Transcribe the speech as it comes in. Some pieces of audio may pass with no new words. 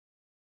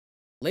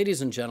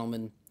Ladies and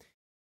gentlemen,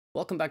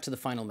 welcome back to the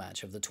final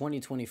match of the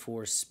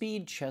 2024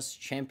 Speed Chess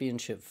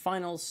Championship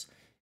Finals.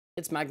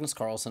 It's Magnus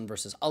Carlsen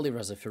versus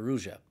Alireza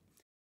Firouzja.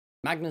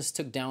 Magnus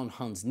took down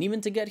Hans Niemann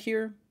to get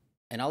here,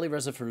 and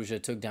Alireza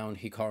Firouzja took down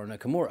Hikaru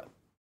Nakamura.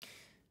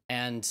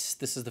 And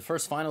this is the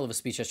first final of a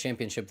Speed Chess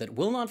Championship that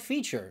will not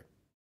feature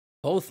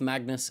both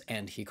Magnus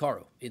and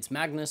Hikaru. It's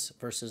Magnus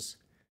versus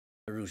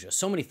Firouzja.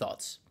 So many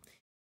thoughts.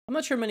 I'm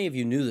not sure many of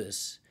you knew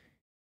this,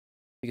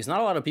 because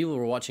not a lot of people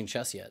were watching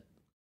chess yet.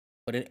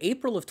 But in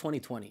April of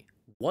 2020,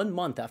 1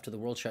 month after the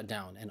world shut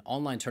down and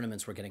online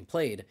tournaments were getting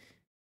played,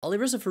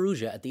 Alireza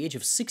Firouzja, at the age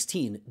of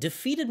 16,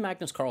 defeated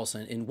Magnus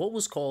Carlsen in what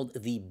was called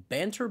the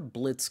Banter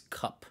Blitz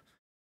Cup.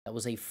 That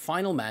was a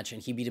final match,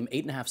 and he beat him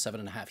 8.5,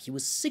 7.5. He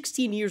was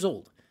 16 years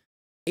old.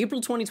 April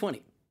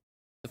 2020.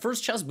 The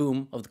first chess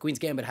boom of the Queen's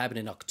Gambit happened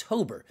in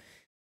October.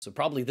 So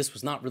probably this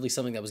was not really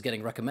something that was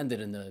getting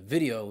recommended in the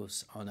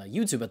videos on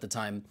YouTube at the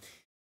time.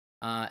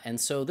 And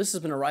so this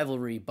has been a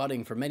rivalry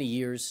budding for many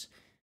years.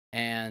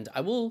 And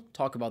I will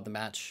talk about the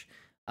match.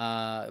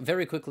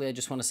 Very quickly, I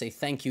just want to say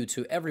thank you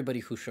to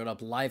everybody who showed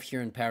up live here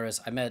in Paris.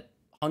 I met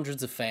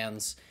hundreds of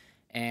fans.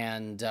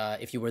 And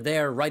if you were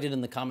there, write it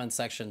in the comment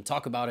section.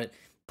 Talk about it.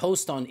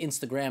 Post on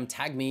Instagram.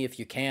 Tag me if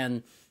you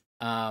can.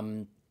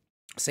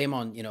 Same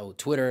on,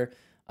 Twitter.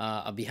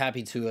 I'll be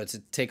happy to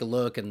take a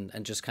look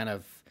and just kind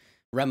of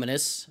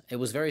reminisce. It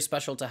was very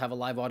special to have a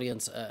live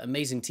audience.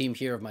 Amazing team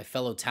here of my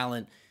fellow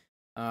talent.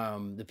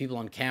 The people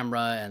on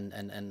camera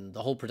and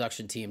the whole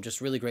production team, just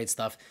really great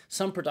stuff.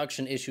 Some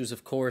production issues,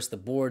 of course, the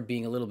board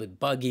being a little bit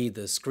buggy,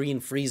 the screen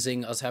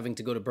freezing, us having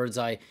to go to bird's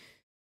eye.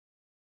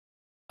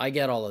 I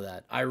get all of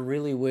that. I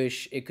really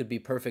wish it could be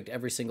perfect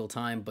every single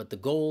time, but the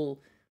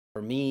goal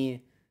for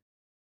me,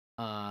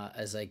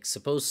 as I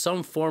suppose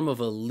some form of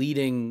a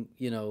leading,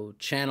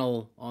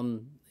 channel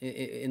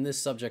in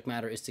this subject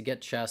matter, is to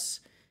get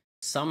chess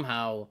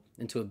somehow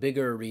into a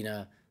bigger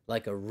arena,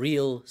 like a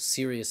real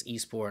serious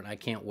esport, and I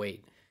can't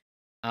wait.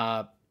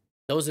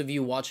 Those of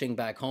you watching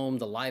back home,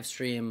 the live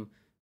stream,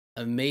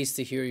 amazed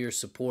to hear your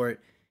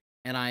support.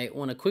 And I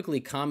want to quickly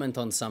comment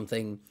on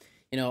something.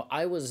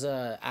 I was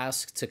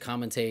asked to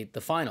commentate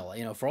the final.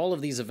 For all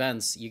of these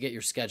events, you get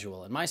your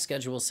schedule. And my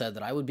schedule said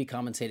that I would be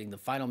commentating the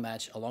final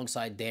match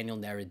alongside Daniel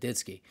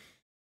Naroditsky.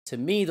 To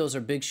me, those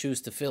are big shoes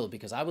to fill,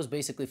 because I was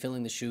basically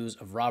filling the shoes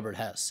of Robert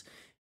Hess.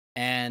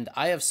 And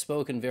I have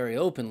spoken very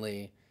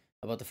openly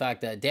about the fact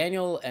that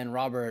Daniel and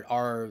Robert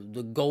are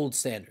the gold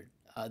standard.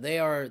 They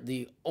are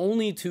the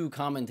only two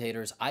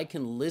commentators I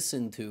can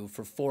listen to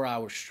for 4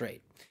 hours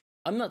straight.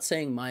 I'm not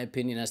saying my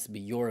opinion has to be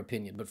your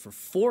opinion, but for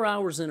 4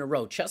 hours in a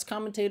row, chess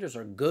commentators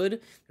are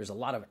good. There's a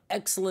lot of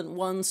excellent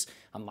ones.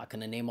 I'm not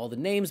going to name all the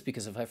names,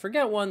 because if I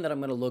forget one, then I'm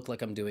going to look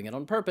like I'm doing it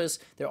on purpose.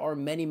 There are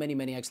many, many,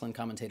 many excellent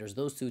commentators.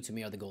 Those two, to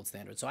me, are the gold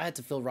standard. So I had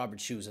to fill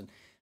Robert's shoes, and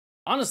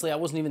honestly, I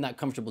wasn't even that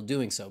comfortable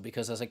doing so,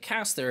 because as a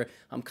caster,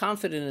 I'm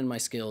confident in my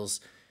skills,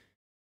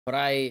 but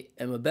I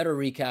am a better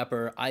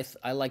recapper.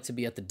 I like to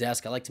be at the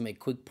desk. I like to make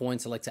quick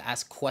points. I like to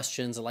ask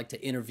questions. I like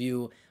to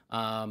interview.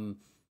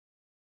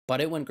 But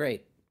it went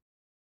great.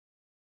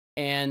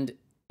 And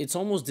it's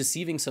almost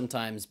deceiving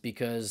sometimes,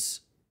 because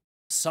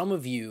some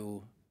of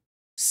you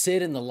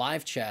sit in the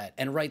live chat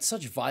and write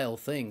such vile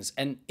things.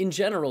 And in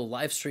general,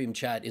 live stream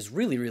chat is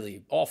really,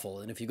 really awful.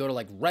 And if you go to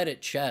like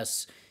Reddit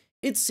chess,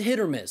 it's hit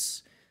or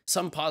miss.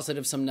 Some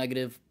positive, some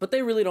negative, but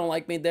they really don't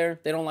like me there.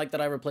 They don't like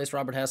that I replaced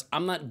Robert Hess.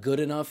 I'm not good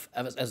enough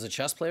as a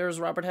chess player as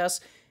Robert Hess,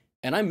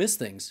 and I miss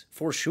things,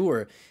 for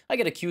sure. I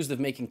get accused of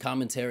making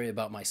commentary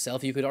about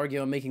myself. You could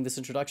argue I'm making this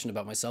introduction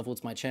about myself. Well,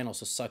 it's my channel,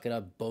 so suck it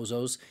up,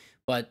 bozos.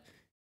 But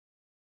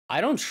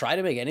I don't try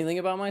to make anything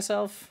about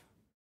myself.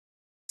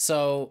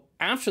 So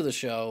after the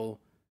show,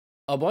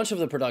 a bunch of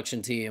the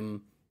production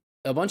team,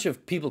 a bunch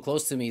of people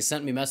close to me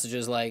sent me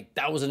messages like,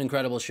 that was an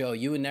incredible show.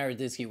 You and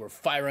Naroditsky were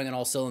firing on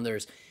all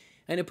cylinders.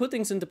 And it put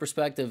things into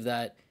perspective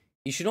that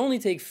you should only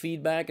take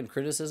feedback and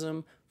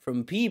criticism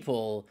from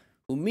people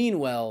who mean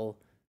well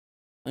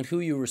and who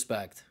you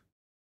respect.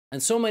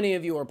 And so many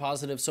of you are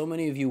positive. So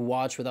many of you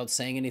watch without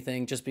saying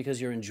anything just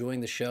because you're enjoying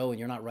the show and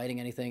you're not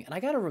writing anything. And I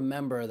got to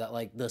remember that,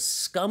 like, the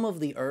scum of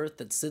the earth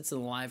that sits in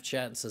the live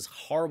chat and says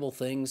horrible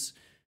things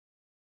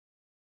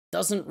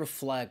doesn't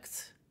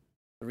reflect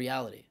the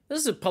reality.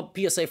 This is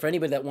a PSA for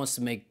anybody that wants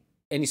to make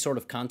any sort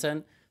of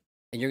content,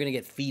 and you're going to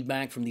get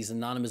feedback from these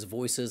anonymous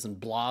voices and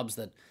blobs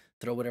that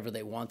throw whatever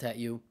they want at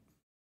you.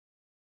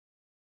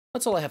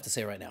 That's all I have to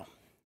say right now.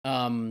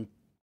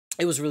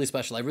 It was really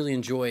special. I really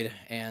enjoyed.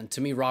 And to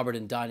me, Robert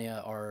and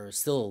Danya are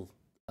still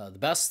the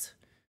best.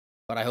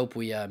 But I hope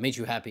we made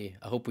you happy.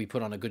 I hope we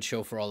put on a good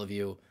show for all of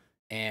you.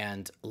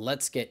 And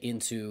let's get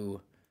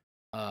into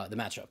the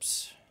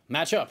matchups.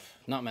 Matchup,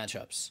 not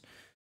matchups.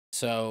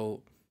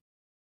 So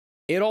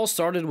it all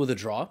started with a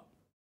draw.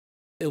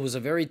 It was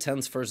a very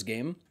tense first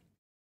game.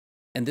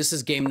 And this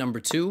is game number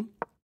 2.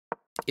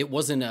 It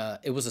was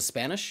a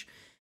Spanish.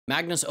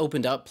 Magnus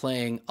opened up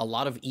playing a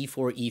lot of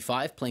e4,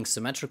 e5, playing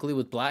symmetrically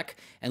with black,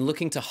 and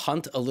looking to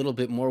hunt a little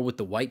bit more with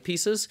the white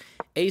pieces.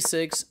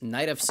 a6,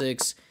 knight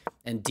f6,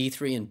 and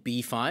d3 and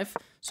b5.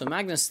 So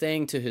Magnus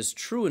staying to his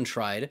true and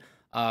tried,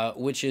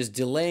 which is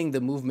delaying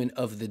the movement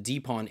of the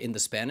d-pawn in the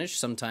Spanish,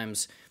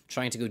 sometimes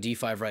trying to go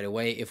d5 right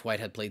away if white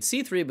had played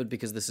c3, but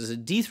because this is a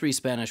d3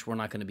 Spanish, we're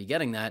not going to be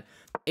getting that.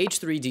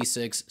 h3,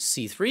 d6,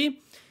 c3.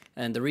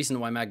 And the reason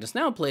why Magnus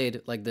now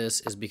played like this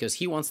is because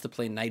he wants to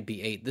play knight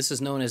b8. This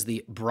is known as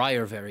the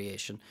Breyer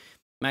variation.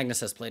 Magnus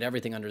has played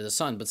everything under the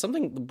sun, but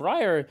the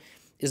Breyer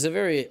is a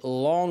very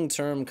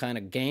long-term kind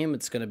of game.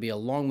 It's going to be a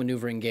long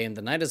maneuvering game.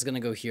 The knight is going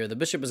to go here, the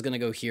bishop is going to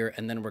go here,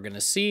 and then we're going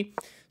to see.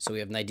 So we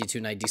have knight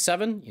d2, knight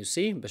d7, you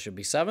see, bishop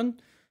b7,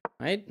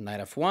 right? Knight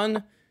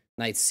f1,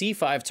 knight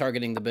c5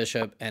 targeting the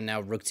bishop, and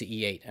now rook to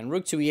e8. And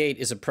rook to e8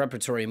 is a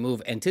preparatory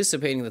move,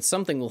 anticipating that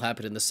something will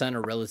happen in the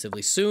center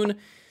relatively soon.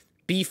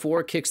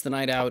 b4 kicks the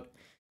knight out.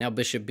 Now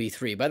bishop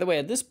b3. By the way,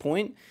 at this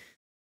point,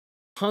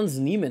 Hans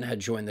Niemann had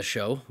joined the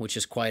show, which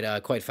is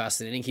quite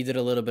fascinating. He did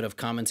a little bit of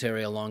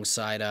commentary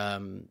alongside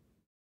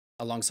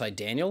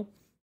Daniel,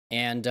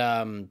 and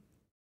I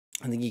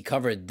think he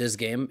covered this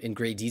game in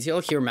great detail.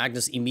 Here,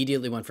 Magnus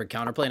immediately went for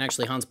counterplay, and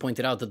actually Hans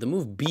pointed out that the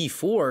move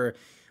b4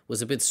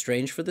 was a bit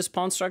strange for this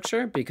pawn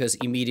structure because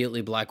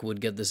immediately black would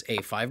get this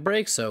a5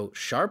 break, so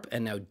sharp,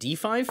 and now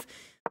d5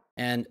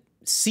 and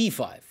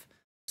c5.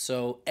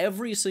 So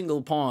every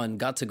single pawn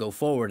got to go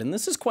forward, and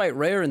this is quite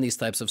rare in these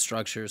types of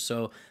structures.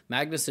 So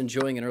Magnus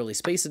enjoying an early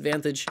space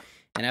advantage,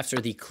 and after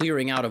the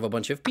clearing out of a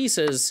bunch of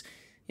pieces,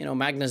 you know,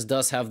 Magnus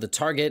does have the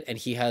target, and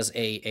he has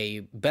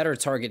a better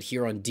target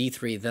here on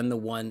d3 than the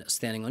one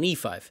standing on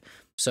e5.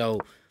 So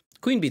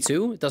queen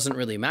b2, it doesn't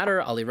really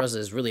matter. Alireza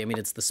is really, I mean,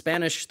 it's the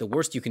Spanish. The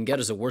worst you can get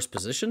is a worse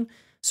position.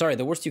 Sorry,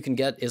 the worst you can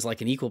get is like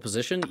an equal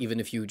position,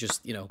 even if you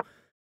just, you know,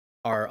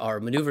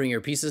 are maneuvering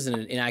your pieces in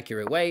an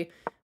inaccurate way.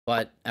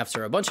 But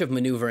after a bunch of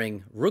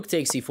maneuvering, rook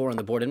takes e4 on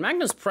the board, and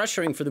Magnus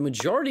pressuring for the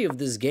majority of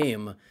this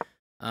game.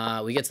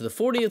 We get to the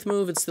 40th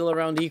move, it's still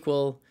around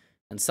equal,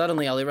 and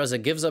suddenly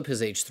Alireza gives up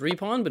his h3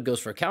 pawn, but goes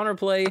for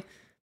counterplay,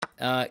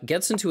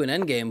 gets into an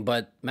endgame,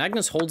 but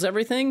Magnus holds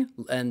everything,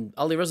 and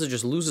Alireza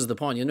just loses the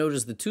pawn. You'll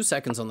notice the 2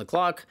 seconds on the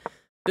clock,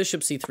 bishop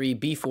c3,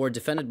 b4,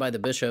 defended by the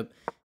bishop,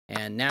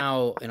 and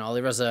now, you know,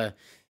 Alireza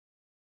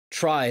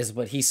tries,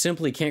 but he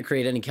simply can't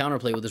create any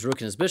counterplay with his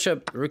rook and his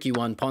bishop. Rook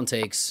e1, pawn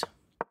takes.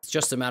 It's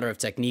just a matter of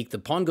technique. The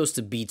pawn goes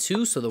to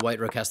b2, so the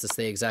white rook has to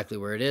stay exactly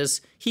where it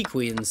is. He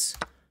queens,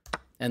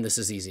 and this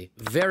is easy.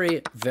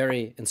 Very,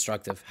 very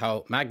instructive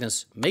how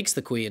Magnus makes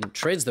the queen,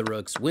 trades the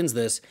rooks, wins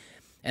this,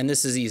 and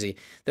this is easy.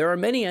 There are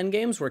many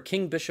endgames where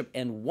king, bishop,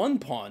 and 1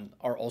 pawn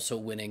are also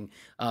winning,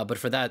 but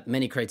for that,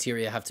 many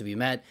criteria have to be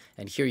met,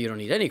 and here you don't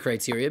need any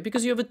criteria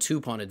because you have a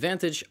 2-pawn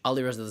advantage.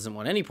 Alireza doesn't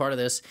want any part of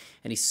this,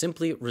 and he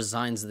simply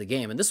resigns the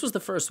game. And this was the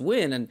first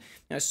win, and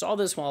I saw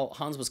this while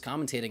Hans was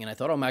commentating, and I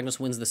thought, oh, Magnus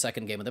wins the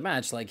 2nd game of the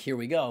match, like, here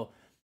we go.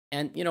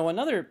 And, you know,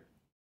 another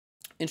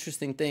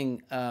interesting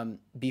thing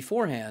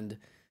beforehand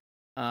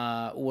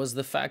was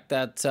the fact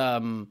that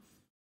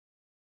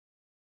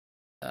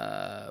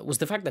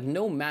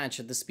no match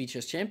at the Speed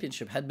Chess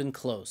Championship had been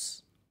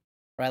close,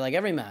 right? Like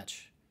every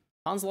match.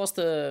 Hans lost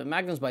to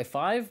Magnus by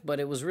 5, but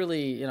it was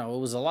really, you know, it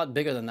was a lot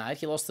bigger than that.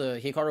 He lost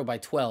to Hikaru by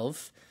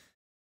 12,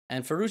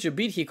 and Firouzja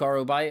beat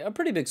Hikaru by a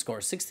pretty big score,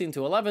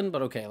 16-11,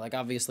 but okay, like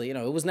obviously, you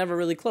know, it was never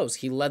really close.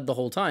 He led the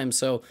whole time,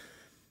 so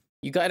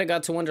you kind of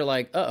got to wonder,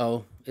 like,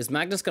 uh-oh, is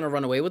Magnus going to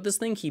run away with this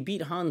thing? He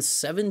beat Hans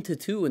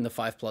 7-2 in the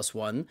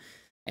 5+1.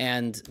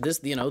 And this,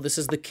 you know, this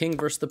is the king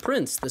versus the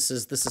prince. This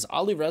is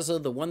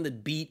Alireza, the one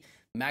that beat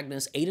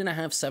Magnus 8.5,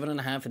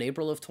 7.5 in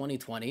April of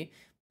 2020,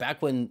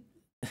 back when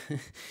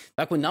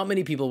not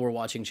many people were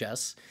watching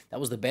chess. That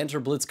was the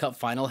Banter Blitz Cup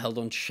final held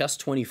on Chess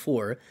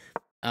 24.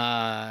 You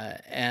know,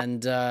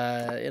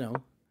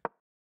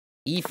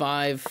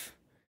 e5,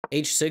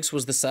 h6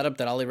 was the setup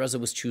that Alireza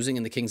was choosing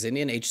in the King's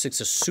Indian.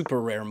 h6 a super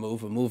rare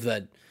move, a move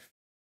that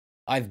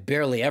I've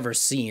barely ever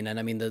seen, and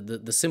I mean,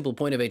 the simple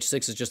point of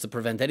h6 is just to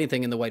prevent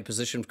anything in the white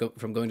position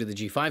from going to the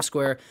g5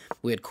 square.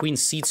 We had queen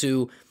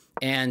c2,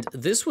 and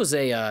this was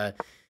a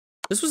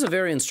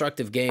very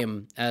instructive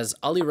game as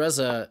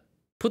Alireza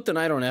put the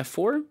knight on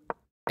f4,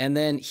 and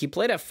then he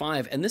played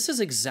f5, and this is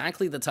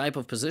exactly the type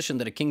of position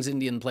that a King's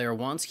Indian player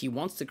wants. He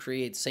wants to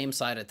create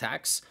same-side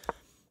attacks.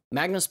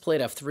 Magnus played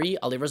f3,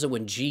 Alireza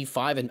went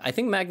g5, and I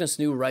think Magnus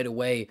knew right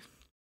away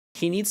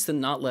he needs to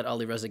not let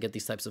Alireza get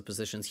these types of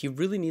positions. He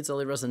really needs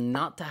Alireza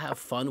not to have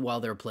fun while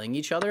they're playing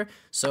each other.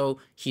 So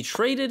he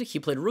traded, he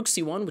played rook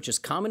c1, which is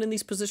common in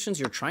these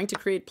positions. You're trying to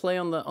create play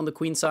on the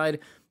queen side,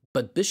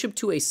 but bishop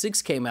to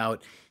a6 came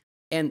out,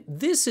 and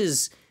this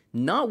is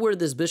not where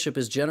this bishop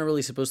is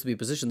generally supposed to be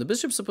positioned. The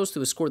bishop's supposed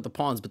to escort the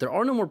pawns, but there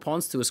are no more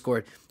pawns to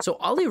escort. So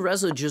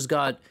Alireza just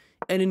got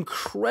an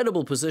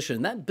incredible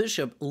position. That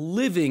bishop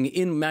living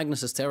in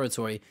Magnus's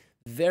territory.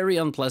 Very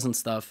unpleasant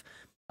stuff.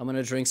 I'm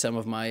gonna drink some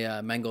of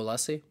my mango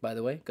lassi. By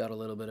the way, got a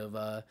little bit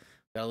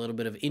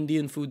of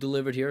Indian food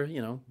delivered here.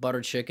 You know,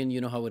 buttered chicken.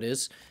 You know how it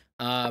is.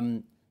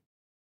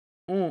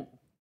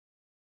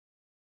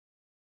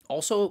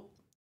 Also,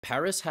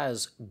 Paris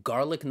has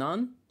garlic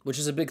naan, which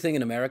is a big thing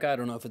in America. I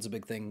don't know if it's a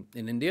big thing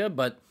in India,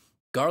 but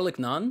garlic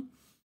naan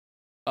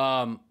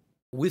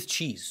with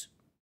cheese.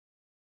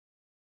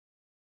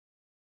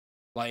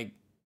 Like,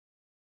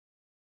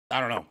 I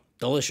don't know.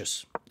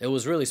 Delicious. It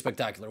was really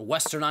spectacular.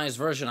 Westernized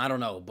version, I don't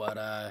know,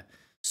 but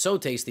so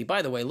tasty.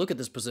 By the way, look at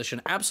this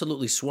position.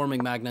 Absolutely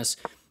swarming Magnus.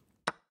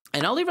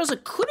 And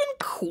Alireza couldn't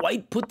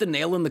quite put the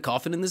nail in the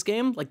coffin in this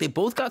game. Like, they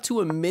both got to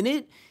a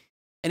minute,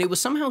 and it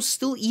was somehow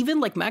still even.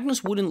 Like,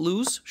 Magnus wouldn't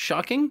lose.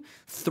 Shocking.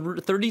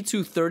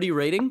 32-30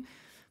 rating.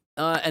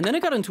 And then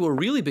it got into a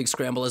really big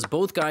scramble as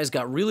both guys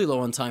got really low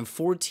on time,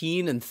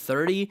 14 and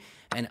 30.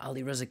 And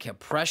Alireza kept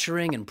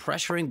pressuring and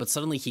pressuring, but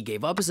suddenly he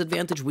gave up his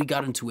advantage. We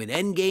got into an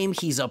endgame.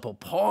 He's up a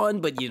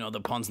pawn, but, you know,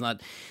 the pawn's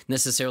not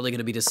necessarily going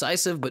to be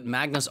decisive. But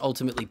Magnus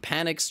ultimately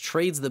panics,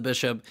 trades the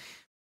bishop,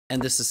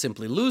 and this is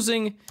simply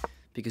losing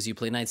because you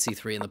play knight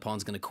c3 and the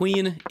pawn's going to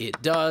queen.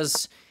 It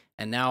does.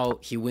 And now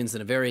he wins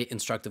in a very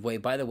instructive way.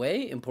 By the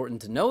way,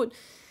 important to note,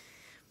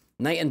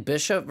 knight and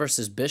bishop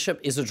versus bishop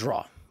is a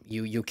draw.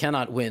 You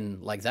cannot win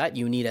like that.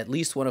 You need at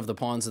least one of the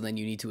pawns, and then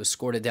you need to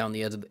escort it down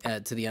the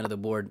end to the end of the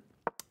board.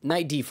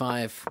 Knight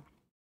d5,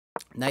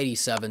 knight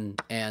e7,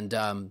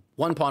 and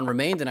one pawn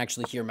remained, and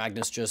actually here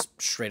Magnus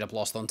just straight up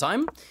lost on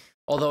time.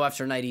 Although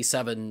after knight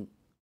e7,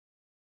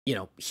 you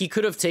know, he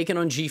could have taken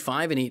on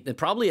g5, and he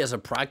probably as a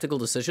practical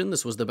decision,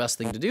 this was the best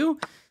thing to do.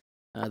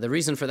 The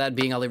reason for that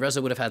being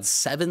Alireza would have had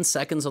 7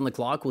 seconds on the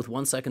clock with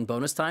 1 second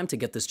bonus time to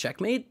get this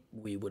checkmate.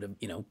 We would have,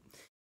 you know,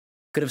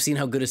 could have seen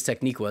how good his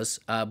technique was,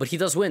 but he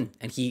does win,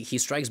 and he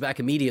strikes back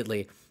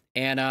immediately.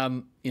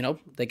 And, you know,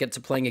 they get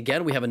to playing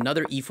again. We have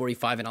another e4,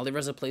 e5, and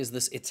Alireza plays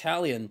this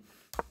Italian.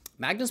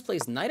 Magnus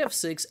plays knight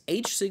f6,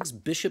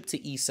 h6, bishop to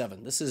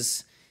e7. This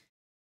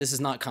is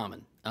not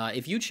common.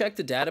 If you check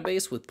the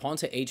database with pawn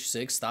to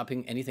h6,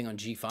 stopping anything on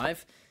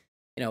g5,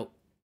 you know,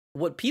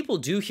 what people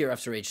do here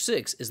after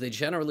h6 is they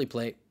generally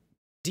play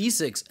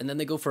d6, and then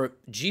they go for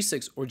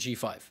g6 or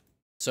g5.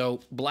 So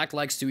black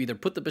likes to either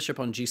put the bishop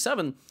on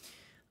g7,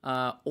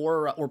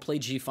 or play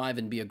g5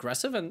 and be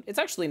aggressive, and it's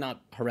actually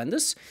not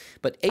horrendous,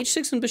 but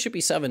h6 and bishop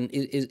e7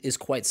 is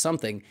quite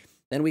something.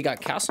 Then we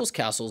got castles.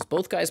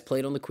 Both guys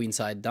played on the queen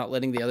side, not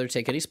letting the other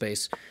take any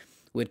space.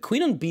 We had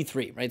queen on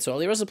b3, right? So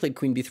Alireza played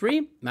queen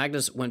b3,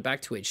 Magnus went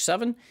back to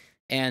h7,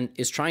 and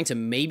is trying to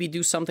maybe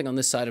do something on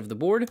this side of the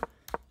board.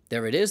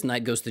 There it is,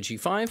 knight goes to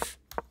g5,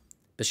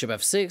 bishop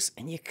f6,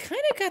 and you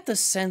kind of got the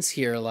sense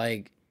here,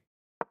 like,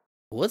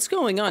 what's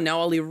going on? Now,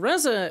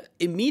 Alireza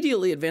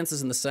immediately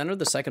advances in the center.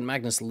 The second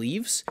Magnus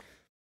leaves.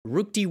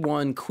 Rook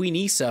d1, queen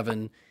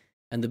e7,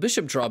 and the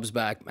bishop drops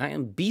back.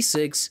 And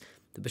b6,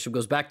 the bishop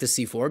goes back to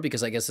c4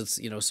 because I guess it's,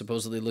 you know,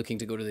 supposedly looking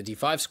to go to the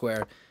d5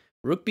 square.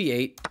 Rook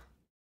b8,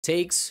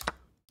 takes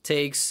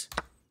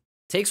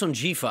on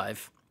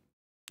g5.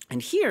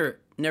 And here,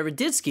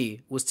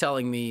 Nereditsky was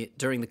telling me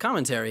during the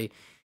commentary,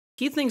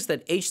 he thinks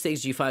that h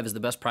takes g5 is the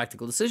best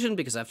practical decision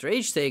because after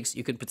h takes,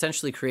 you could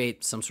potentially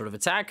create some sort of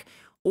attack,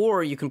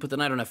 or you can put the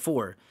knight on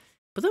f4.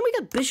 But then we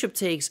got bishop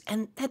takes,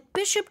 and that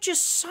bishop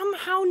just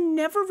somehow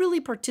never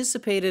really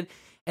participated.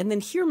 And then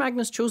here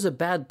Magnus chose a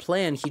bad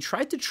plan. He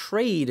tried to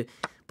trade,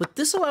 but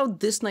this allowed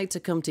this knight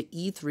to come to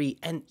e3,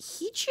 and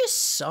he just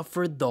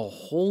suffered the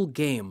whole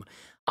game.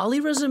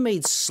 Alireza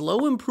made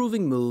slow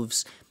improving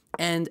moves,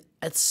 and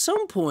at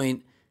some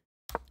point,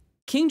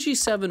 king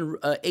g7,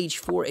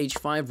 h4,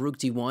 h5, rook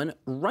d1,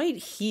 right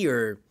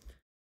here,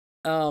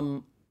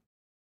 something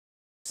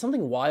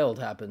wild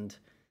happened.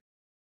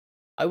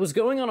 I was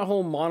going on a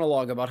whole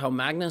monologue about how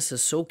Magnus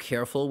is so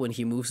careful when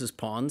he moves his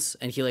pawns,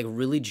 and he like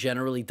really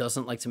generally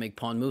doesn't like to make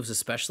pawn moves,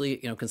 especially,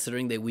 you know,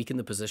 considering they weaken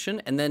the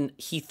position. And then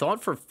he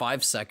thought for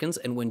 5 seconds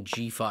and went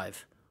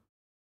g5.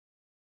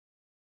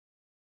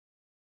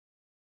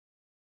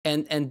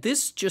 And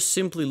this just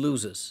simply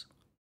loses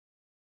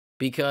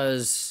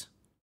because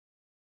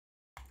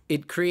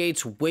it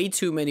creates way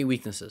too many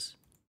weaknesses.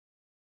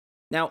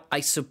 Now, I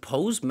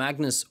suppose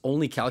Magnus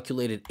only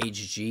calculated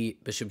hg,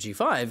 bishop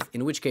g5,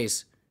 in which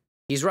case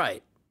he's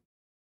right.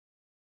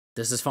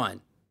 This is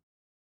fine.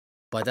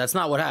 But that's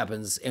not what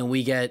happens, and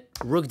we get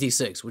rook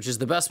d6, which is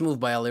the best move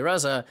by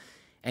Alireza,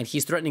 and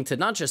he's threatening to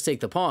not just take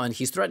the pawn,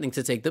 he's threatening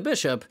to take the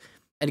bishop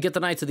and get the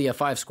knight to the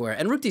f5 square,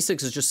 and rook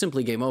d6 is just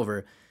simply game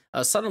over.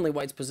 Suddenly,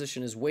 White's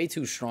position is way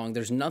too strong.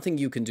 There's nothing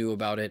you can do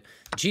about it.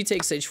 G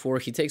takes h4,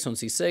 he takes on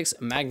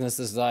c6, Magnus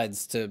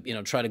decides to, you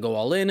know, try to go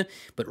all in,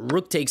 but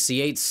rook takes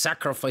c8,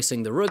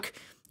 sacrificing the rook.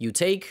 You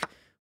take,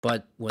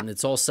 but when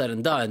it's all said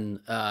and done,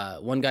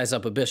 one guy's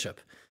up a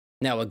bishop.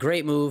 Now, a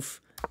great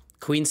move,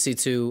 queen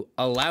c2,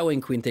 allowing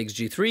queen takes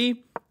g3,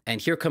 and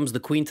here comes the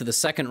queen to the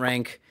second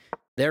rank.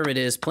 There it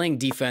is, playing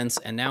defense,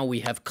 and now we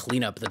have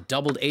cleanup. The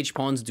doubled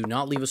h-pawns do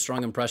not leave a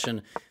strong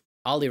impression.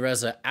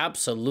 Alireza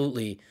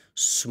absolutely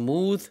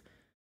smooth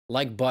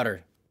like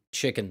butter,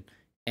 chicken.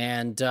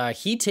 And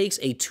he takes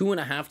a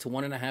 2.5 to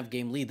 1.5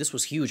 game lead. This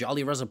was huge.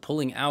 Alireza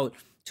pulling out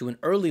to an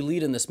early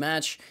lead in this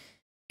match.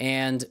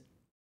 And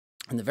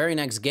in the very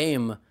next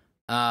game,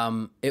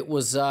 it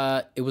was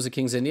a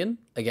King's Indian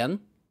again.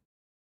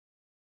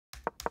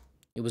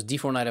 It was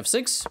d4 knight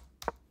f6.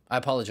 I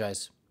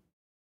apologize.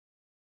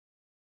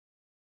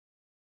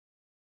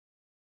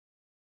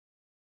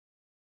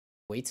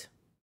 Wait.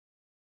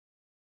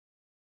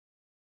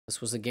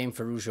 This was a game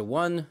Firouzja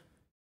won.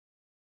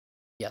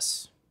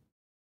 Yes.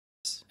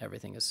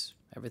 Everything is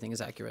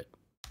accurate.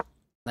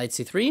 Knight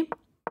c3.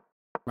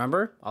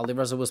 Remember,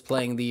 Alireza was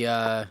playing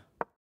the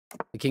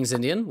King's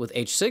Indian with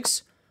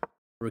h6.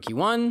 Rook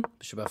e1,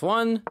 bishop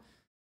f1.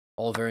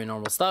 All very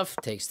normal stuff.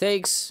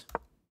 Takes.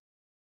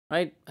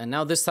 Right? And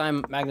now this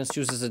time, Magnus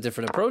chooses a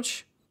different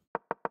approach.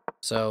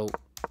 So,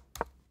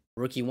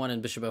 rook e1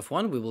 and bishop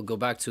f1. We will go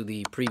back to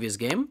the previous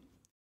game.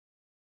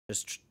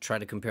 Just try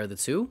to compare the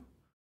two.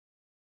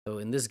 So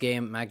in this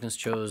game, Magnus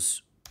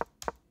chose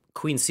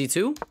queen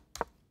c2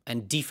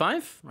 and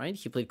d5, right?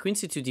 He played queen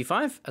c2,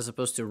 d5, as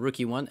opposed to rook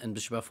e1 and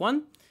bishop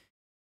f1.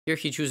 Here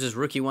he chooses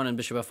rook e1 and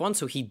bishop f1,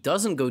 so he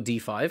doesn't go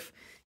d5.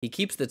 He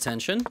keeps the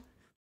tension.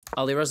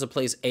 Alireza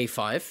plays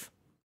a5.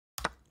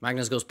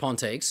 Magnus goes pawn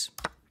takes.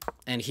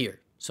 And here.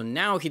 So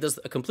now he does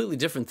a completely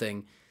different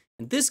thing.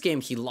 In this game,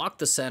 he locked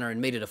the center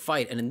and made it a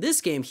fight. And in this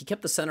game, he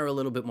kept the center a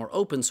little bit more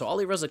open, so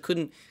Alireza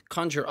couldn't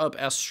conjure up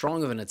as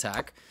strong of an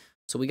attack.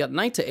 So we got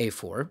knight to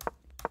a4.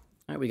 All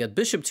right, we got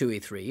bishop to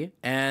e3.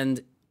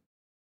 And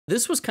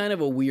this was kind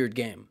of a weird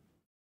game,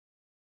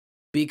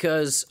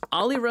 because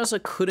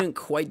Alireza couldn't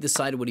quite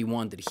decide what he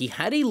wanted. He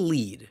had a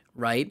lead,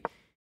 right?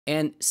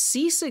 And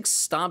c6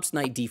 stops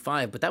knight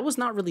d5, but that was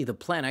not really the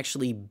plan.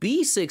 Actually,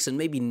 b6 and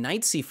maybe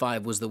knight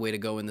c5 was the way to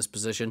go in this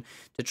position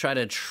to try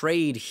to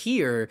trade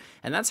here.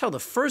 And that's how the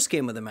first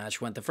game of the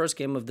match went. The first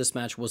game of this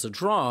match was a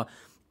draw,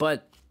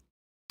 but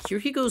here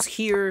he goes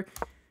here.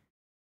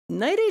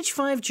 Knight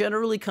h5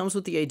 generally comes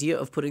with the idea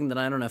of putting the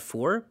knight on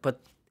f4, but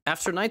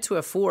after knight to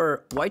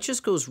f4, white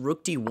just goes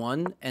rook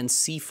d1 and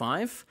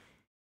c5.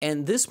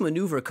 And this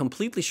maneuver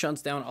completely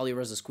shuts down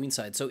Alireza's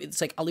queenside. So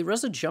it's like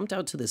Alireza jumped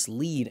out to this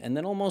lead and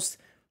then almost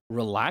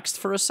relaxed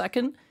for a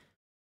second.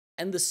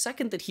 And the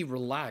second that he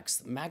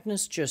relaxed,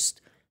 Magnus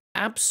just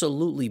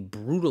absolutely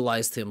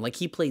brutalized him. Like,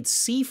 he played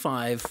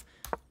c5,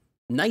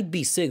 knight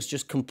b6,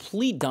 just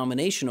complete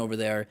domination over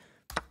there.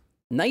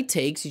 Knight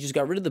takes, he just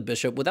got rid of the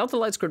bishop. Without the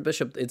light squared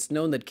bishop, it's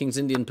known that King's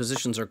Indian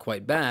positions are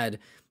quite bad.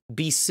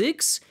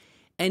 b6,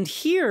 and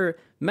here,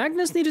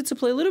 Magnus needed to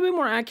play a little bit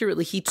more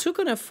accurately. He took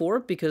on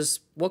f4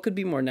 because what could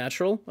be more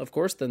natural, of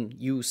course, than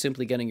you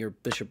simply getting your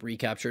bishop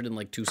recaptured in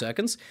like 2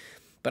 seconds.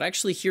 But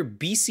actually here,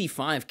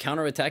 bc5,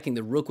 counterattacking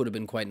the rook would have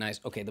been quite nice.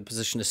 Okay, the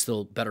position is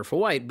still better for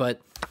white,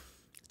 but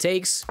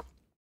takes.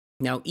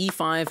 Now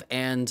e5,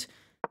 and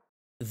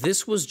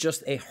this was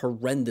just a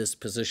horrendous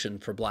position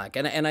for black.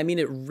 And I mean,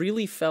 it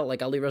really felt like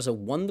Alireza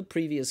won the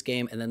previous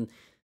game and then,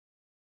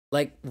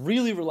 like,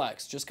 really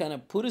relaxed, just kind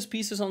of put his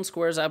pieces on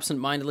squares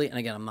absent-mindedly. And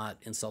again, I'm not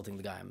insulting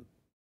the guy, I'm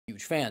a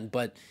huge fan,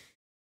 but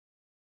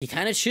he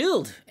kind of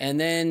chilled. And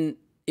then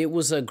it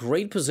was a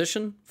great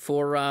position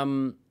for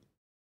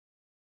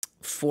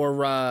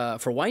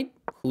white,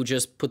 who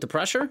just put the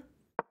pressure.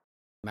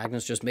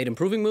 Magnus just made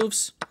improving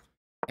moves,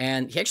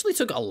 and he actually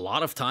took a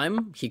lot of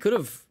time. He could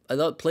have, I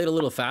thought, played a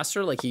little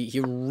faster. Like,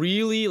 he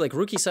really, like,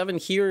 rook e7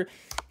 here,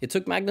 it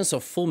took Magnus a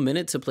full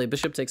minute to play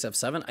bishop takes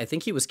f7. I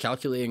think he was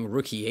calculating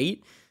rook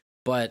e8.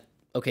 But,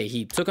 okay,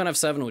 he took on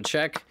f7 with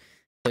check,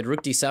 played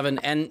rook d7,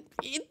 and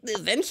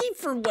then he,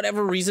 for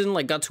whatever reason,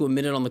 like, got to a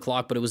minute on the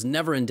clock, but it was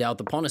never in doubt.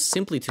 The pawn is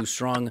simply too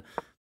strong,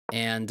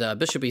 and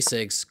bishop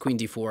e6, queen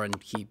d4,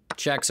 and he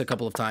checks a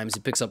couple of times.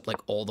 He picks up, like,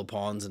 all the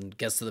pawns and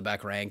gets to the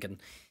back rank,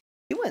 and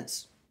he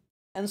wins.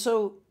 And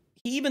so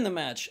he evened the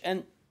match,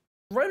 and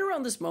right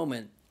around this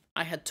moment,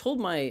 I had told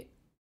my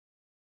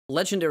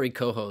legendary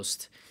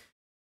co-host,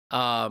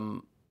 I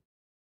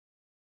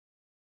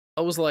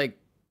was like,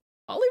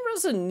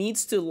 Alireza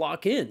needs to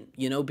lock in,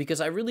 you know,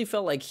 because I really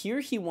felt like here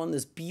he won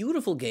this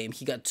beautiful game.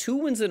 He got 2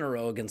 wins in a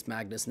row against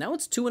Magnus. Now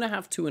it's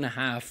 2.5,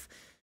 2.5.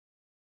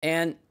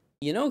 And,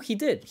 you know, he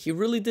did. He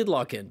really did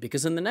lock in,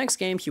 because in the next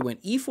game, he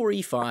went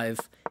e4, e5,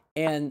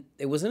 and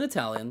it was in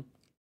Italian.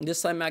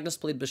 This time, Magnus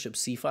played bishop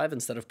c5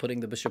 instead of putting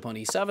the bishop on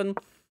e7.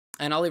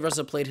 And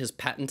Alireza played his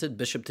patented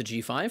bishop to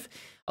g5.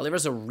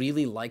 Alireza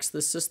really likes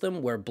this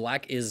system where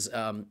black is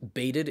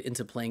baited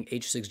into playing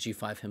h6,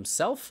 g5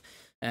 himself.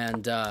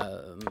 And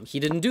he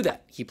didn't do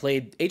that. He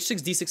played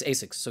h6, d6,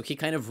 a6. So he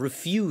kind of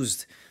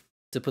refused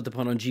to put the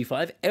pawn on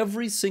g5.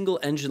 Every single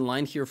engine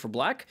line here for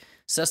black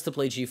says to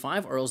play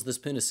g5, or else this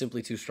pin is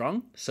simply too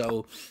strong.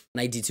 So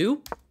knight d2,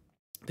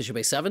 bishop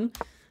a7,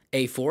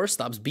 a4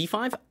 stops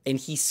b5, and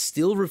he's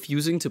still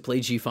refusing to play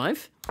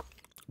g5.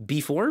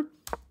 b4,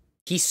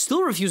 he's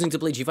still refusing to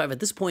play g5. At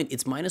this point,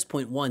 it's minus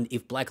 0.1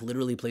 if black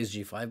literally plays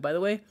g5, by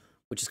the way,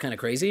 which is kind of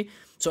crazy.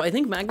 So I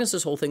think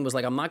Magnus's whole thing was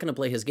like, I'm not going to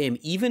play his game,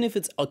 even if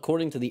it's,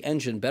 according to the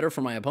engine, better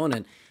for my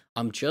opponent.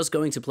 I'm just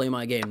going to play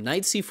my game.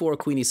 Knight c4,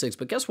 queen e6.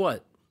 But guess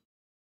what?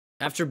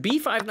 After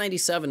b5, knight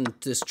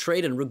e7, this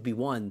trade in rook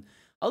b1,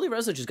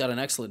 Alireza just got an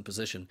excellent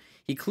position.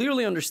 He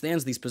clearly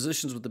understands these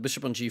positions with the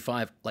bishop on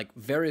g5, like,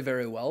 very,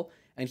 very well.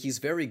 And he's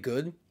very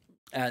good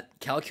at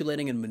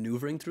calculating and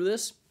maneuvering through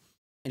this.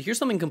 And here's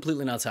something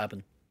completely nuts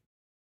happened.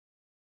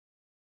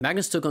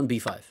 Magnus took on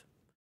b5.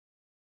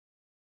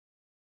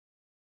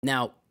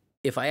 Now,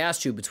 if I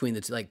asked you between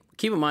the two, like,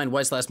 keep in mind,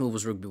 white's last move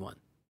was rook b1.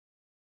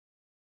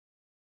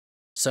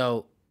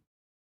 So,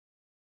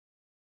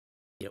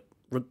 you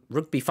know,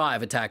 rook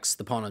b5 attacks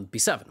the pawn on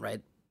b7,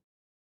 right?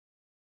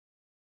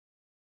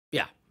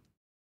 Yeah.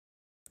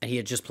 And he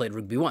had just played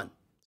rook b1. So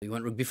he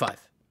went rook b5.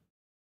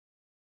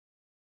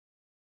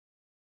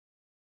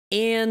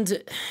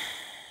 And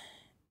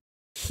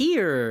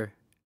here,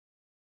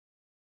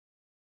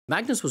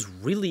 Magnus was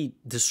really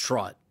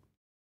distraught.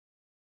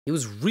 He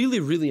was really,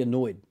 really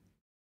annoyed.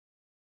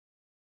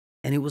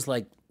 And it was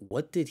like,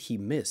 what did he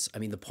miss? I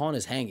mean, the pawn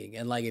is hanging.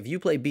 And like, if you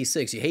play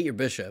b6, you hate your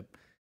bishop.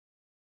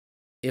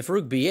 If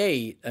rook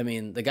b8, I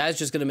mean, the guy's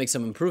just going to make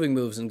some improving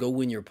moves and go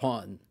win your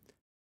pawn.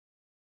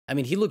 I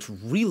mean, he looked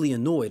really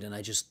annoyed, and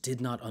I just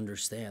did not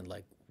understand,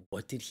 like,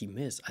 what did he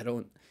miss?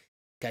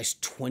 Guy's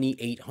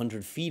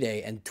 2,800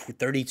 FIDE and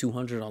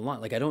 3,200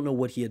 online. Like, I don't know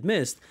what he had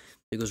missed.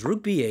 It goes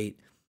rook b8,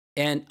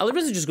 and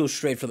Alireza just goes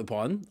straight for the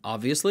pawn,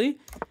 obviously,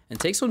 and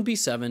takes on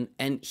b7,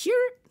 and here,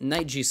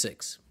 knight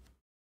g6.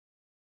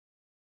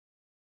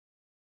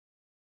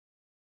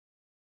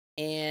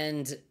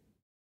 And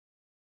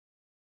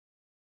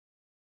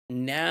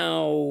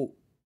now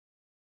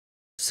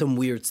some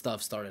weird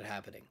stuff started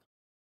happening.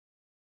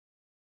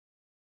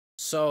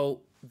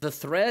 So the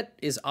threat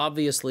is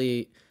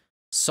obviously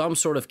some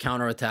sort of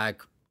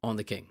counterattack on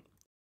the king.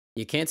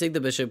 You can't take the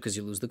bishop because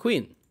you lose the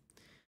queen.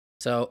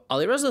 So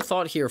Alireza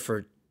thought here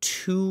for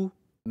 2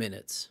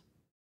 minutes.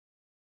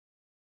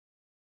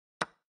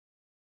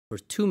 For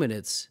 2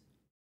 minutes,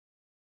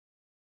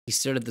 he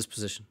stared at this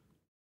position.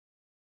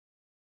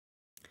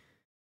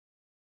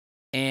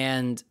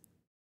 And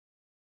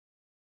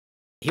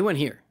he went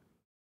here.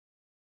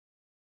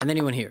 And then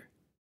he went here.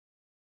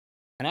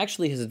 And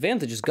actually, his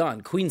advantage is gone.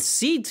 Queen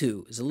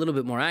c2 is a little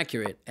bit more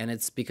accurate. And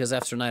it's because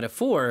after knight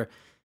f4,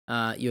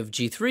 you have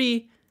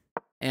g3.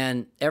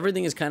 And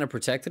everything is kind of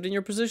protected in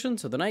your position.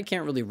 So the knight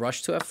can't really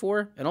rush to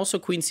f4. And also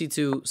queen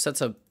c2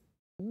 sets up,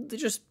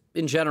 just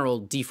in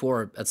general,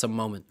 d4 at some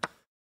moment.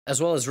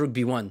 As well as rook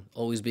b1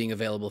 always being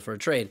available for a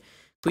trade.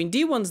 Queen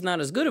d1's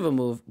not as good of a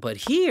move. But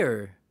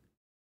here,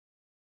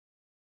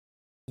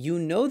 you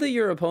know that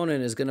your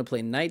opponent is going to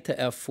play knight to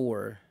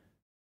f4.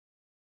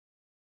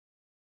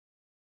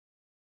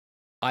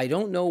 I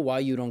don't know why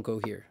you don't go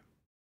here.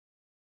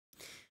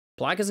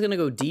 Black is going to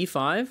go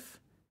d5,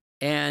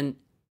 and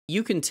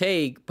you can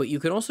take, but you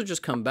can also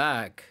just come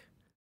back.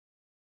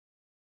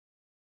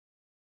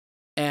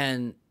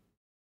 And,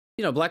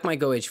 you know, black might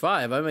go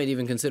h5. I might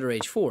even consider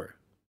h4.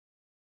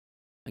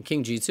 And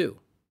king g2.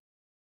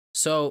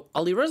 So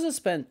Alireza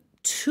spent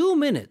 2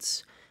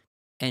 minutes,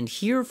 and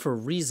here for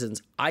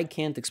reasons I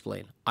can't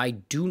explain. I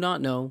do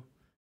not know.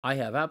 I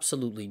have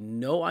absolutely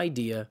no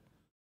idea.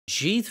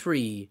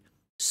 g3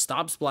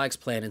 stops black's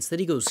plan. Instead,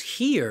 he goes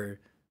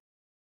here.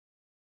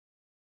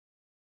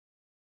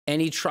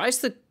 And he tries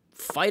to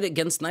fight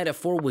against knight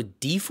f4 with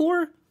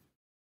d4.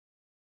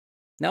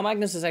 Now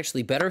Magnus is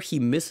actually better. He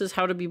misses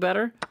how to be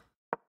better.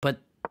 But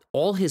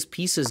all his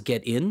pieces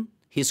get in.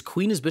 His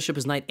queen, his bishop,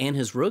 his knight, and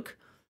his rook.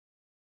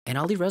 And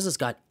Alireza's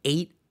got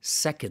 8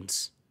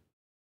 seconds.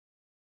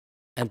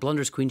 And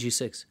blunders queen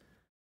g6.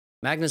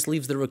 Magnus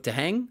leaves the rook to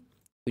hang.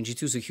 Queen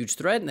g2 is a huge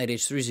threat. Knight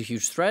h3 is a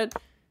huge threat.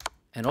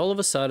 And all of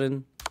a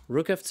sudden,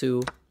 rook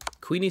f2,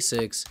 queen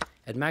e6,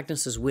 and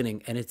Magnus is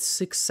winning, and it's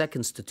 6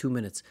 seconds to 2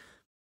 minutes.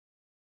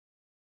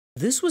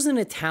 This was an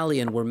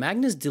Italian where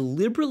Magnus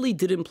deliberately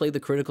didn't play the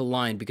critical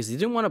line because he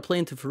didn't want to play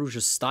into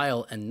Firouzja's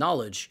style and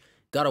knowledge,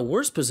 got a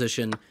worse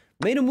position,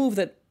 made a move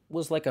that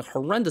was like a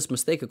horrendous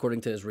mistake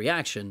according to his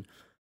reaction,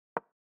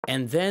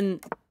 and then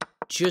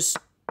just...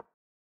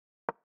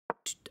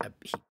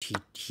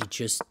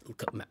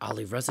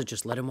 Alireza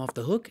just let him off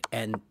the hook,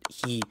 and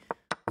he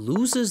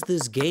loses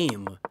this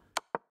game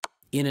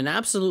in an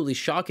absolutely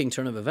shocking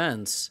turn of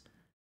events.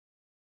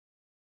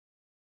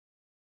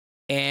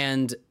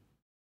 And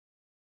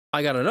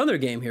I got another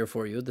game here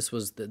for you. This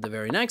was the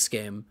very next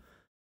game.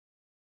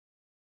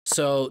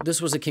 So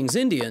this was a King's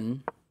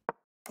Indian.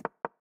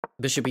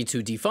 Bishop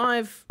e2,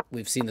 d5.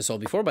 We've seen this all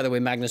before. By the way,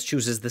 Magnus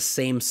chooses the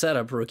same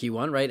setup, rook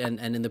e1, right? And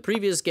in the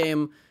previous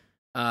game,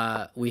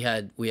 we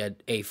had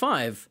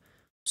a5.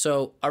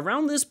 So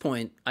around this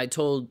point, I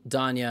told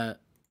Danya,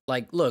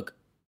 like, look,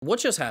 what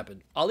just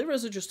happened?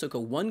 Alireza just took a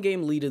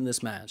 1-game lead in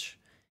this match.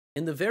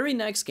 In the very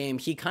next game,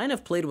 he kind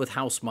of played with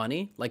house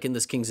money, like in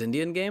this King's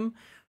Indian game.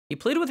 He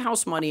played with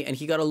house money, and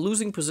he got a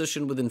losing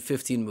position within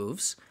 15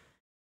 moves.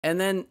 And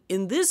then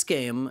in this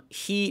game,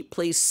 he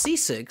plays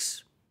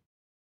c6.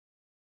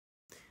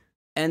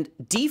 And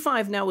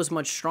d5 now is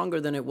much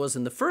stronger than it was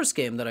in the first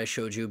game that I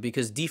showed you,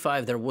 because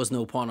d5, there was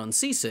no pawn on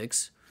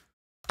c6.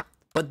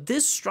 But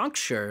this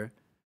structure,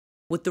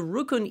 with the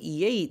rook on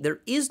e8,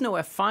 there is no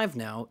f5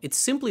 now. It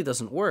simply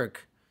doesn't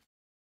work.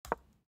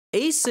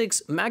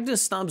 a6,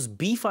 Magnus stops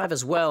b5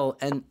 as well,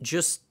 and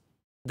just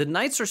the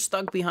knights are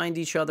stuck behind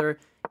each other.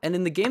 And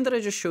in the game that I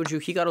just showed you,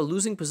 he got a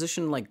losing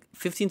position like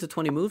 15 to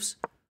 20 moves.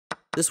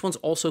 This one's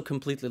also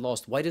completely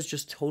lost. White is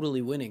just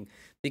totally winning.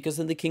 Because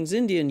in the King's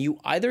Indian, you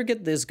either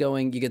get this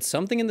going, you get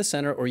something in the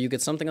center, or you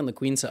get something on the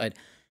queen side.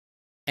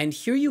 And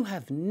here you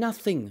have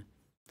nothing.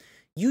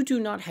 You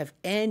do not have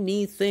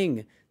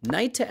anything.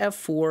 Knight to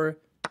f4.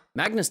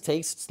 Magnus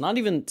takes. It's not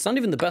even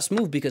the best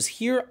move, because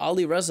here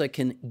Alireza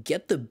can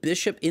get the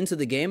bishop into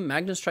the game.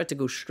 Magnus tried to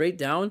go straight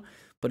down,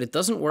 but it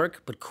doesn't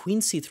work. But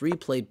Queen c3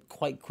 played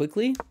quite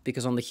quickly,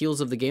 because on the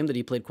heels of the game that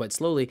he played quite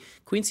slowly.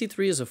 Queen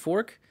c3 is a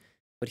fork,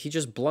 but he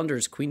just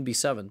blunders Queen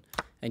b7.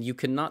 And you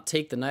cannot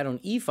take the knight on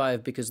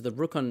e5 because the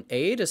rook on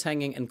a8 is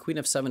hanging and Queen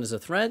f7 is a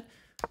threat.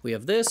 We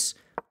have this,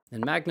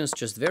 and Magnus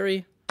just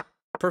very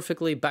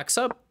perfectly backs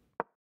up.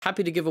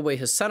 Happy to give away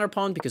his center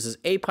pawn because his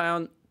a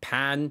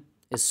pan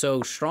is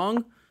so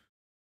strong.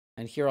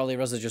 And here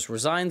Alireza just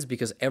resigns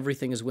because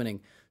everything is winning.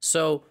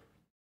 So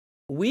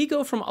we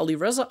go from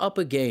Alireza up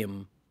a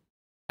game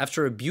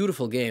after a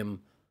beautiful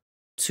game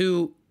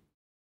to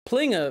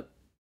playing a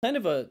kind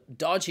of a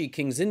dodgy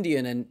King's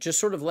Indian and just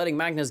sort of letting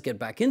Magnus get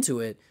back into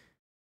it.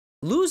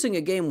 Losing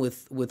a game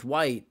with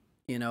white,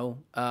 you know,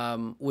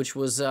 which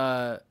was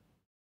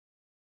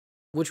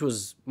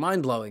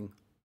mind-blowing.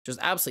 Just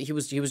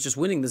absolutely, he was just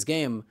winning this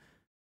game.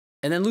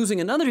 And then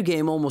losing another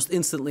game almost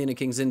instantly in a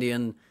King's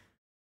Indian.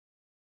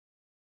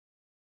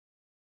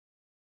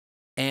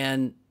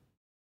 And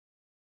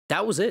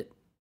that was it.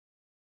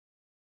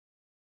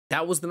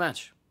 That was the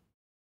match.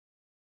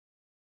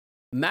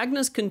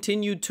 Magnus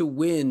continued to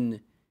win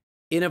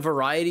in a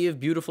variety of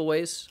beautiful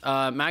ways.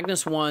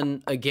 Magnus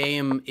won a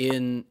game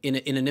in a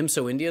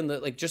Nimso Indian.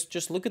 Like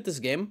just look at this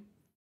game.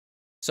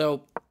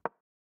 So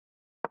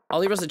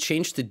Alireza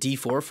changed to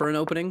d4 for an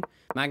opening.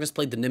 Magnus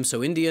played the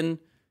Nimso Indian,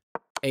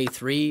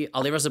 a3.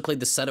 Alireza played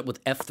the setup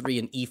with f3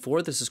 and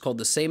e4. This is called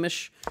the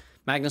Samish.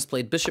 Magnus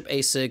played bishop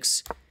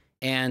a6.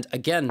 And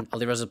again,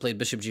 Alireza played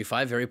bishop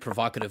g5. Very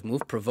provocative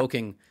move,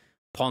 provoking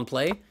pawn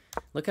play.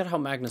 Look at how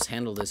Magnus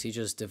handled this. He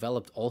just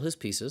developed all his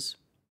pieces.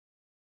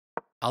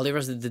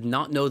 Alireza did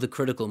not know the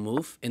critical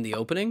move in the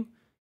opening,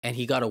 and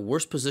he got a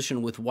worse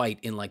position with white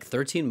in like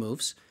 13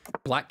 moves.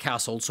 Black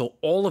castled, so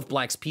all of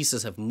black's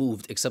pieces have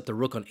moved except the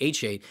rook on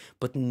h8,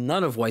 but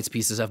none of white's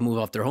pieces have moved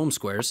off their home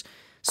squares.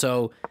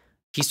 So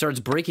he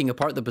starts breaking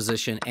apart the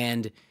position,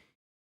 and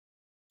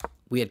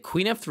we had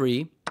queen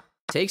f3,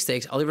 takes.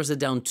 Alireza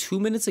down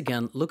 2 minutes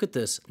again. Look at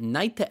this.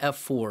 Knight to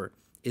f4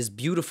 is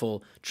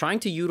beautiful. Trying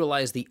to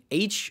utilize the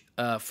h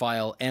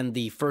file and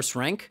the first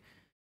rank.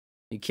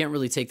 You can't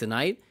really take the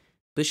knight.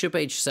 Bishop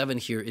h7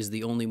 here is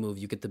the only move.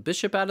 You get the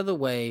bishop out of the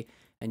way,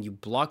 and you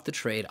block the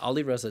trade.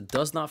 Alireza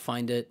does not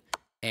find it,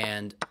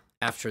 and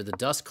after the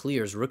dust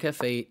clears, rook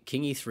f8,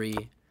 king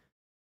e3,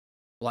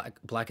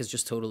 black is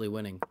just totally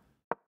winning.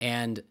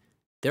 And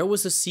there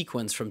was a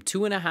sequence from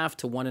 2.5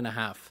 to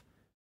 1.5,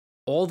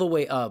 all the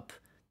way up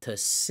to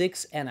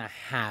 6.5.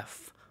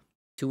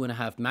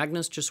 2.5.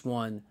 Magnus just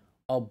won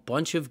a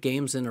bunch of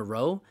games in a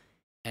row,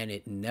 and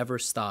it never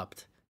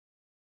stopped.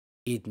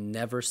 It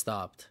never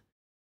stopped.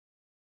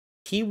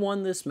 He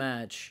won this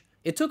match.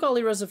 It took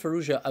Alireza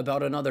Firouzja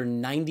about another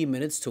 90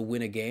 minutes to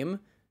win a game.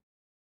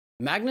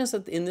 Magnus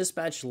in this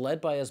match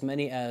led by as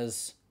many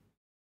as,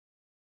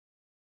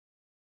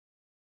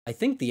 I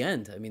think, the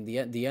end. I mean, the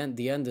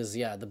end is,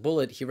 yeah, the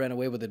bullet, he ran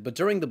away with it. But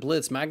during the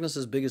blitz,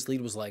 Magnus's biggest lead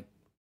was like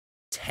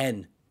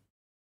 10.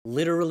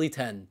 Literally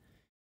 10.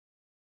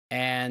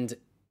 And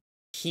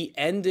he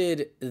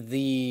ended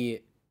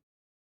the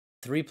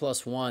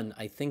 3+1,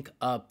 I think,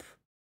 up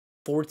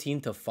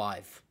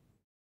 14-5.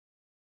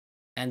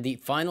 And the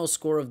final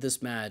score of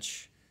this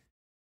match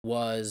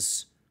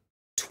was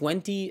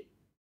 23.5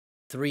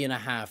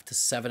 to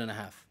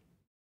 7.5.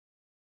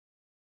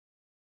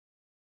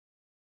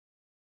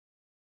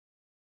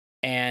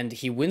 And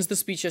he wins the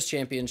Speed Chess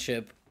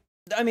Championship.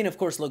 I mean, of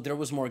course, look, there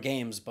was more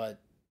games,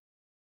 but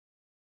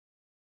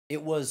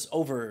it was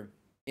over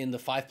in the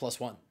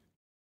 5+1.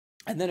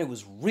 And then it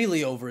was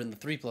really over in the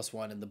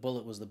 3+1, and the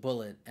bullet was the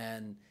bullet.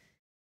 And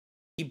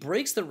he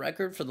breaks the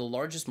record for the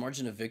largest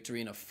margin of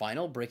victory in a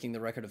final, breaking the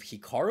record of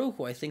Hikaru,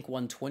 who I think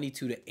won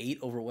 22-8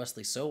 over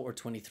Wesley So, or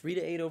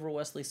 23-8 over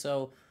Wesley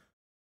So.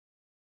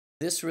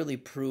 This really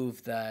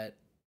proved that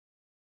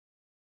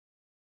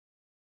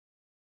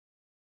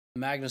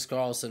Magnus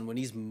Carlsen, when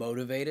he's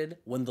motivated,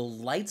 when the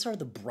lights are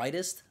the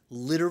brightest,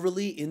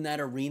 literally in that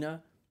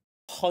arena,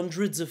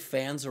 hundreds of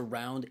fans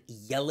around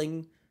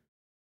yelling,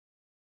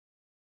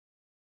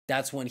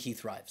 that's when he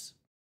thrives.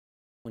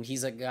 When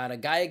he's got a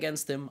guy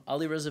against him,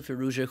 Alireza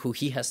Firouzja, who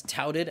he has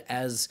touted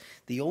as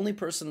the only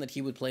person that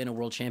he would play in a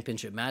world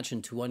championship match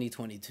in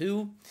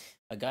 2022,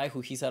 a guy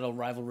who he's had a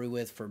rivalry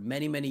with for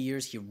many, many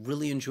years. He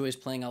really enjoys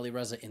playing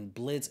Alireza in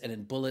Blitz and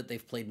in Bullet.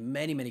 They've played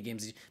many, many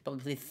games. He's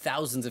probably played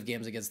thousands of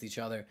games against each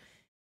other.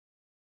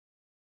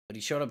 But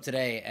he showed up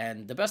today,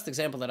 and the best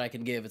example that I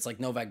can give, it's like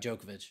Novak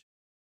Djokovic.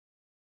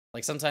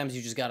 Like, sometimes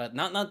you just gotta,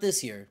 not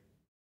this year.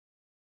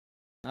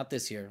 Not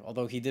this year,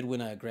 although he did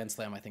win a Grand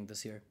Slam, I think,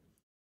 this year.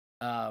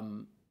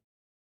 Or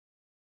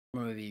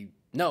maybe,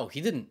 no,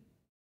 he didn't.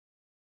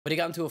 But he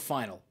got into a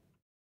final.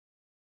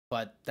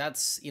 But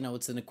that's, you know,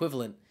 it's an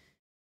equivalent.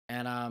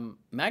 And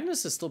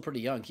Magnus is still pretty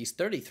young. He's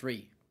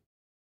 33.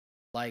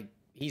 Like,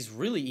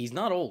 he's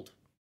not old.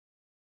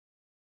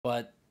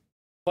 But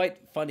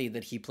quite funny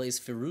that he plays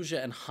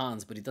Firouzja and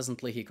Hans, but he doesn't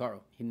play Hikaru.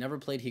 He never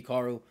played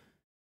Hikaru,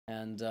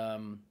 and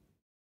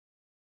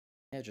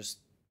yeah, just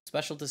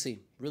special to see.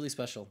 Really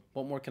special.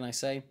 What more can I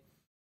say?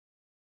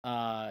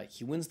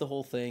 He wins the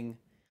whole thing.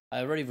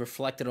 I already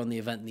reflected on the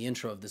event in the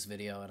intro of this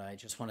video, and I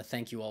just want to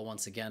thank you all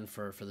once again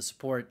for the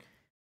support.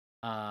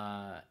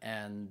 I'm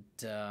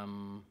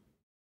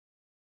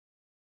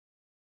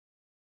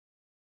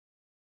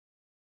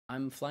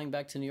flying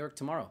back to New York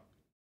tomorrow.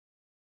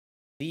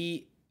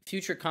 The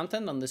future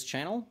content on this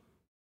channel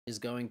is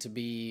going to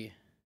be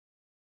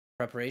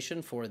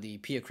preparation for the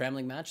Pia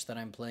Kramling match that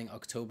I'm playing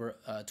October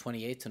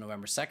 28th to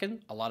November 2nd.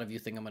 A lot of you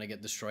think I'm going to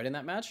get destroyed in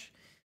that match.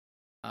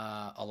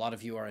 A lot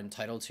of you are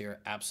entitled to your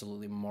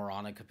absolutely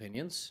moronic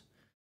opinions.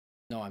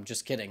 No, I'm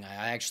just kidding.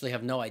 I actually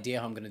have no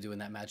idea how I'm going to do in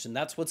that match, and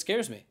that's what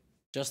scares me.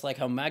 Just like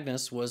how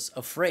Magnus was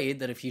afraid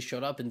that if he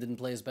showed up and didn't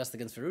play his best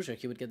against Firouzja,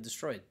 he would get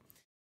destroyed.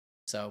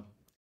 So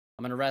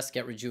I'm going to rest,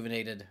 get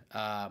rejuvenated.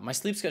 My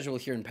sleep schedule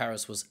here in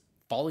Paris was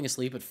falling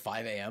asleep at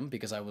 5 a.m.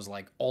 because I was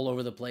like all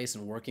over the place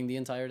and working the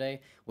entire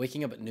day,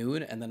 waking up at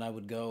noon, and then I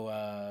would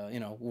go, you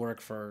know, work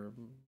for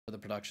the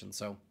production.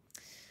 So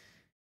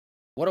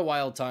what a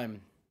wild time.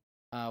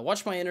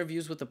 Watch my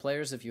interviews with the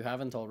players if you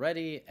haven't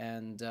already,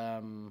 and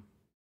that's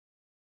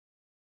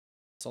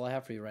all I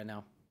have for you right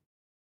now.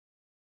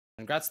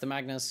 Congrats to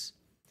Magnus.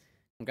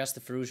 Congrats to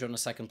Firouzja on a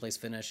second place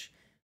finish.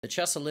 The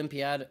Chess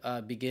Olympiad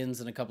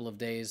begins in a couple of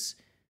days,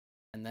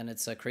 and then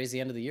it's a crazy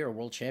end of the year, a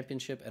World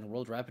Championship and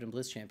World Rapid and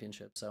Blitz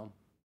Championship. So,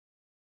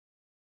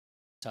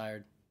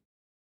 tired.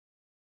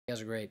 You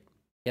guys are great.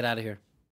 Get out of here.